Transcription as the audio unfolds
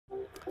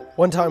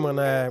One time when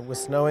it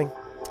was snowing,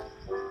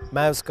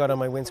 Mouse got on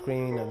my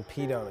windscreen and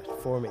peed on it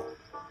for me.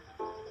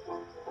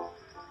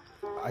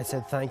 I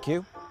said thank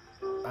you,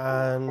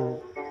 and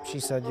she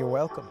said you're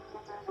welcome.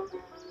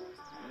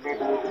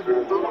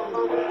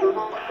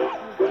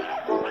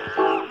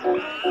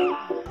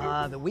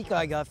 The week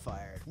I got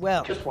fired,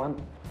 well... Just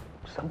want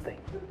something.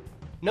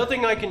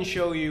 Nothing I can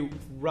show you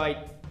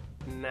right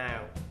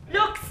now.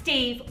 Look,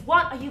 Steve,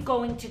 what are you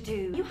going to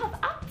do? You have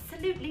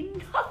absolutely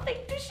nothing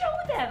to show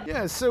them.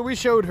 Yeah, so we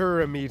showed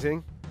her a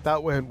meeting.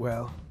 That went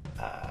well.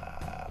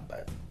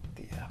 But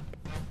yeah.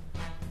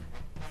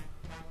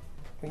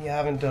 We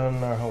haven't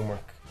done our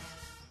homework.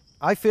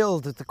 I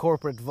filled the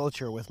corporate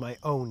vulture with my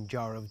own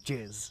jar of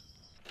jizz.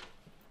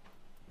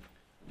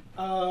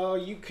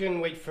 You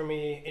can wait for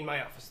me in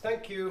my office.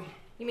 Thank you.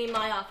 You mean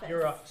my office?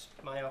 Your office.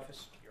 My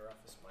office. Your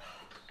office. My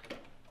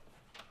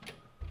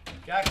office.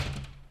 Jack.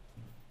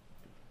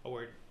 A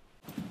word.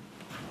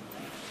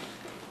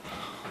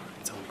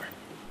 It's over.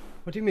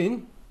 What do you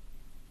mean?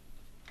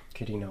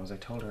 Kitty knows I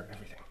told her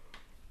everything.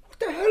 What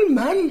the hell,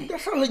 man?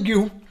 That's not like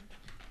you.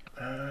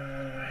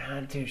 I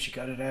had to. She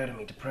got it out of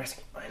me.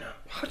 Depressing. I know.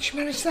 How'd you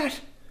manage that?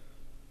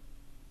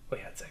 We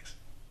had sex.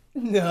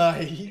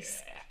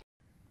 Nice.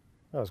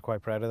 I was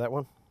quite proud of that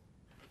one.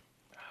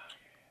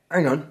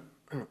 Hang on.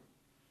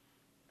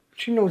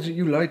 She knows that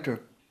you lied to her.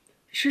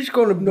 She's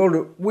going to know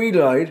that we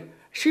lied.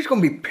 She's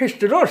going to be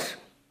pissed at us.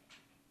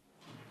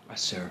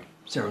 Sarah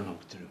knows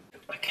what to do.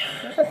 I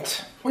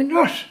can't. Why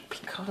not?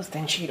 Because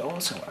then she'd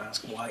also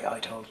ask why I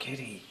told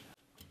Kitty.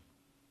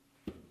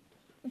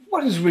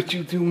 What is with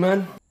you two,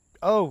 man?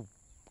 Oh,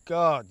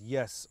 God,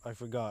 yes, I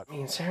forgot.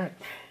 Me and Sarah,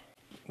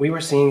 we were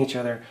seeing each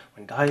other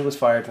when Guy was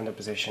fired from the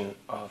position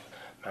of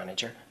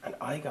manager and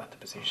I got the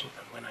position.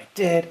 And when I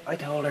did, I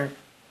told her,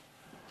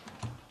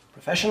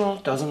 professional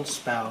doesn't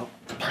spell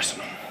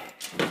personal.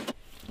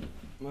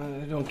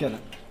 I don't get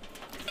it.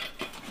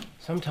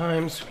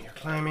 Sometimes when you're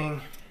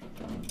climbing,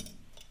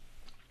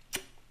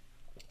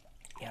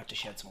 you have to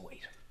shed some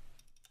weight.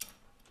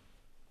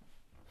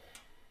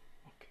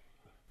 Okay.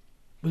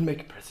 We'll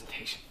make a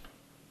presentation.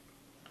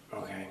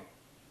 Okay.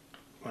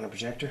 Want a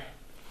projector?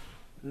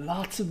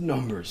 Lots of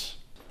numbers.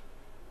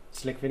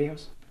 Slick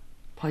videos?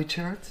 Pie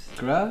charts,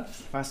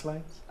 graphs, Fast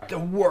slides? the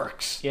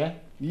works. Yeah?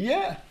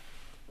 Yeah.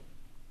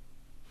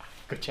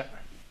 Good chat,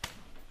 man.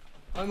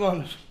 I'm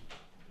on it.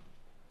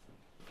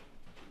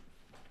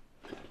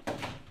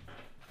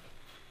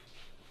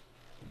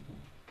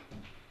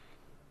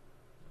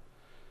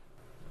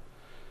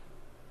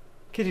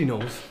 Kitty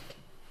knows.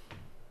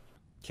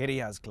 Kitty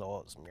has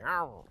claws.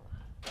 Meow.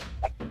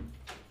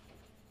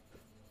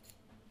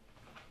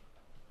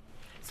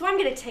 So I'm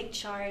going to take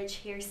charge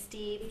here,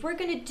 Steve. We're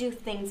going to do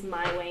things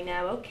my way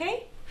now,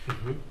 okay?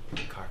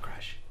 Car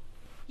crash.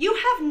 You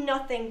have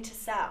nothing to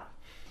sell.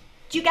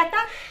 Do you get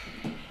that?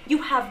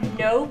 You have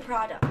no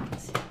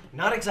product.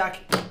 Not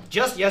exactly.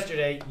 Just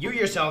yesterday, you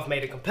yourself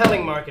made a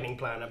compelling marketing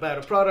plan about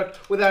a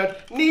product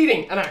without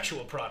needing an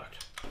actual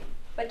product.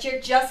 But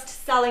you're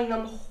just selling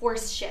them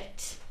horse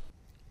shit.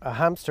 A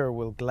hamster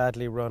will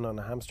gladly run on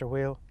a hamster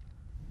wheel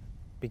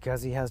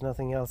because he has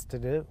nothing else to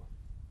do.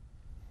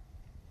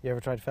 You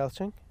ever tried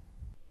felching?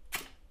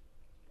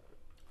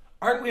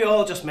 Aren't we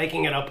all just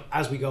making it up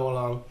as we go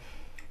along?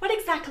 What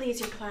exactly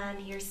is your plan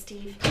here,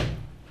 Steve?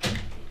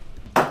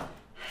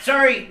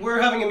 Sorry,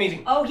 we're having a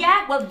meeting. Oh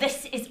yeah? Well,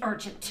 this is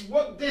urgent.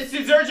 What? This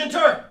is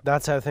urgenter!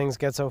 That's how things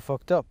get so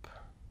fucked up.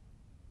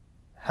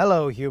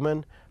 Hello,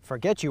 human.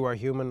 Forget you are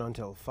human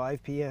until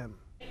 5 p.m.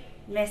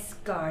 Miss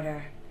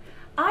Garter,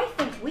 I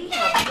think we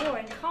have more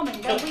in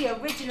common than we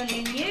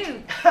originally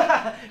knew.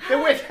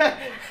 Wait,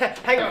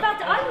 hang In on.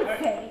 fact, I would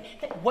say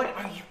that... What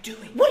are you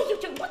doing? What are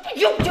you doing? What are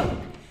you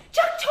doing?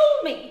 Jack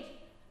told me.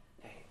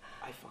 Hey,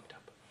 I fucked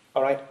up.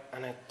 Alright?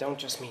 And I don't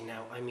just mean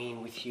now, I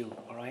mean with you,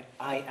 alright?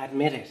 I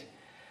admit it.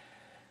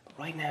 But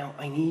right now,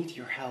 I need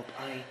your help.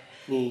 I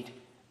need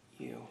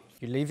you.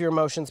 You leave your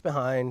emotions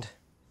behind.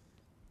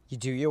 You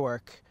do your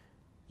work.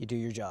 You do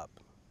your job.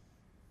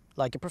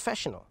 Like a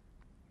professional.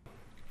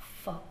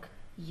 Fuck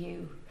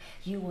you.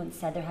 You once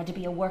said there had to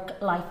be a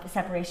work-life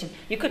separation.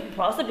 You couldn't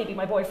possibly be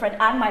my boyfriend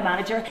and my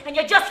manager, and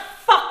you just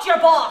fucked your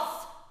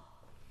boss!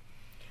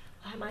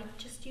 I might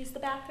just use the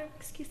bathroom,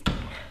 excuse me.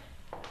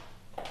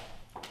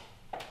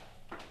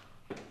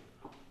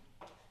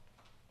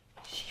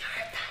 She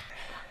heard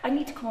that. I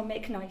need to come and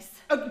make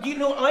nice. You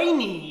know, I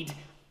need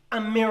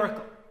a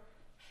miracle.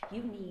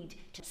 You need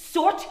to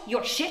sort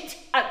your shit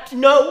out.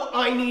 No,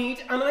 I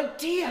need an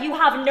idea. You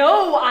have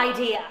no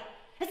idea.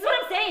 This is what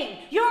I'm saying.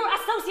 You're a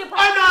sociopath.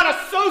 I'm not a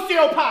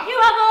sociopath. You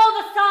have all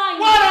the signs.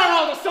 What are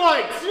all the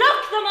signs?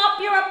 Look them up.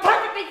 You're a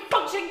perfectly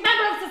functioning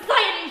member of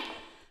society.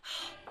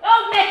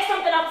 Don't make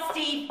something up,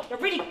 Steve. You're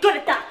really good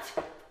at that.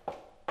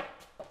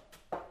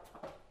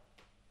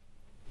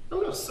 I'm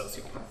not a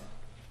sociopath.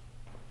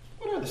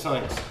 What are the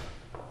signs?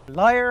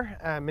 Liar,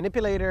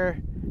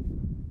 manipulator,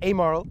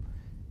 amoral,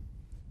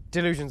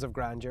 delusions of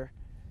grandeur,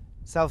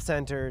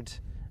 self-centered,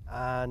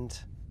 and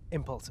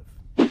impulsive.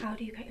 How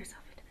do you get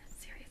yourself into this?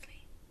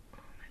 Seriously? Oh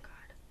my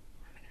God.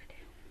 What am I gonna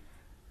do?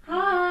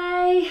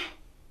 Hi.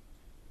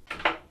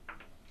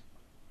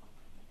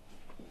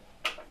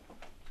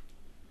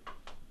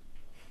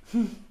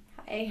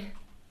 Hi.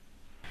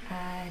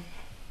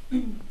 Do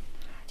you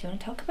want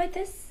to talk about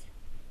this?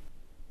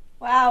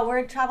 Wow,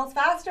 word travels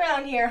fast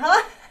around here,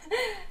 huh?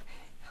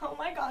 Oh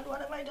my god, what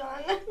have I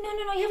done? No,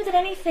 you haven't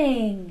done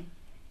anything.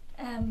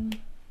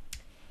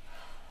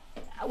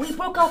 We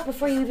broke up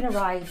before you even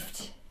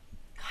arrived.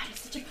 God, you're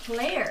such a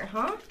player,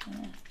 huh?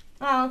 Yeah.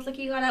 Well, it's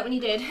lucky you got out when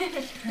you did.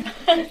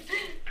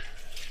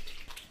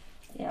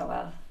 Yeah,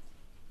 well,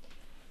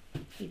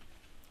 he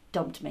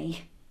dumped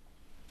me.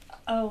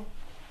 Oh,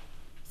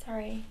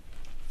 sorry.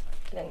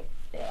 I didn't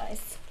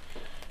realise.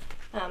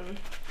 I mean,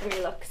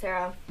 look,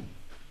 Sarah,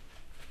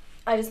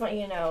 I just want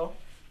you to know,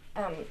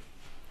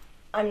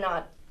 I'm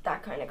not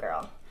that kind of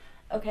girl,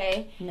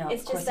 okay? No,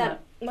 it's of course just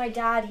that not. my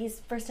dad, he's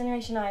first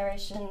generation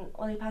Irish, and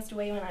well, he passed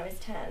away when I was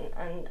 10,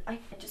 and I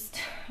just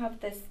have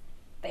this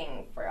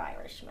thing for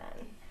Irish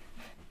men.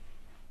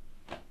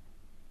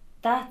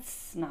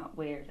 That's not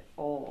weird at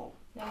all.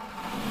 No. I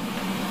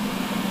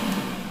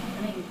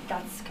mean,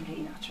 that's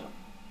completely natural.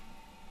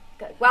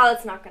 Good. Well,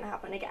 it's not going to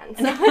happen again.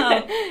 So.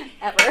 No.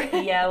 Ever.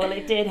 Yeah, well,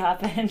 it did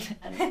happen.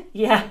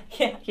 Yeah,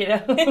 you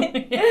know.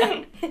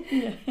 Yeah.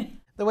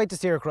 The way to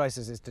steer a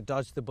crisis is to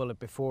dodge the bullet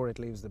before it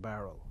leaves the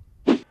barrel.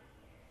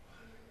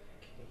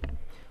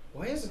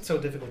 Why is it so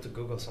difficult to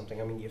Google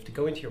something? I mean, you have to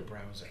go into your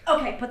browser.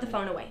 Okay, put the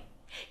phone away.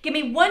 Give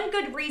me one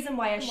good reason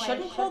why I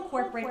shouldn't call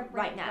corporate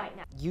right now.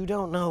 You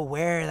don't know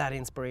where that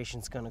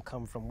inspiration's gonna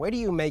come from. Where do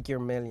you make your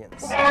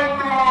millions? I'm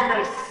not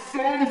a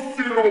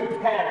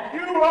sociopath! You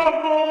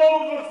have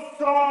all the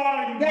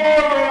signs!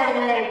 Where are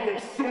all the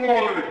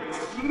signs?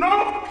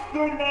 Look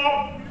them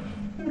up!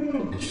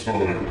 The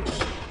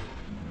signs.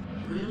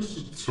 Why is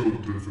it so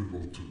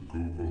difficult to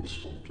Google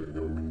something? I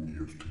mean,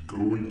 you have to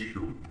go into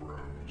your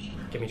browser.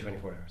 Give me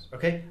 24 hours,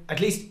 okay? At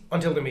least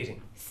until the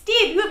meeting.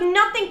 Steve, you have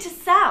nothing to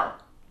sell.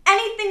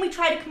 Anything we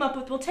try to come up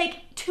with will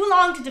take too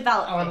long to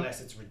develop.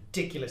 Unless it's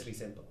ridiculously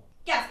simple.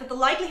 Yes, but the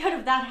likelihood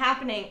of that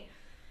happening...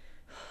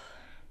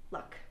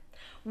 Look,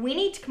 we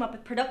need to come up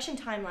with production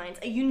timelines,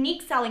 a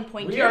unique selling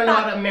point. We are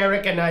not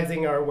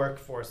Americanizing our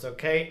workforce,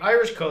 okay?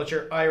 Irish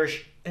culture,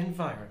 Irish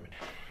environment.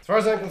 As far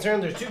as I'm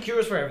concerned, there's two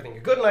cures for everything.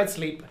 A good night's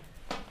sleep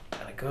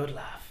and a good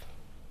laugh.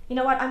 You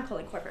know what? I'm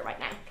calling corporate right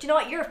now. Do you know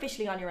what? You're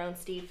officially on your own,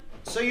 Steve.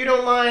 So you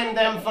don't mind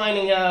them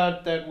finding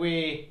out that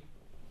we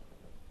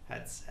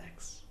had sex?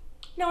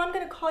 No, I'm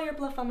gonna call your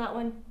bluff on that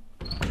one.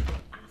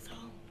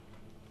 Asshole.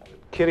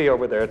 Kitty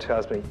over there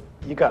tells me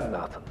you got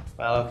nothing.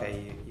 Well,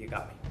 okay, you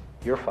got me.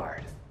 You're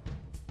fired.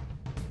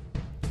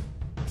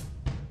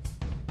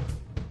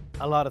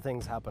 A lot of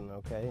things happen,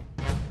 okay?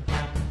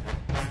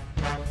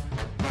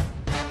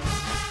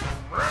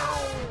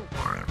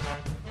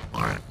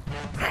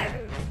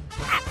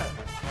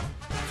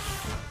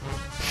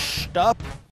 Stop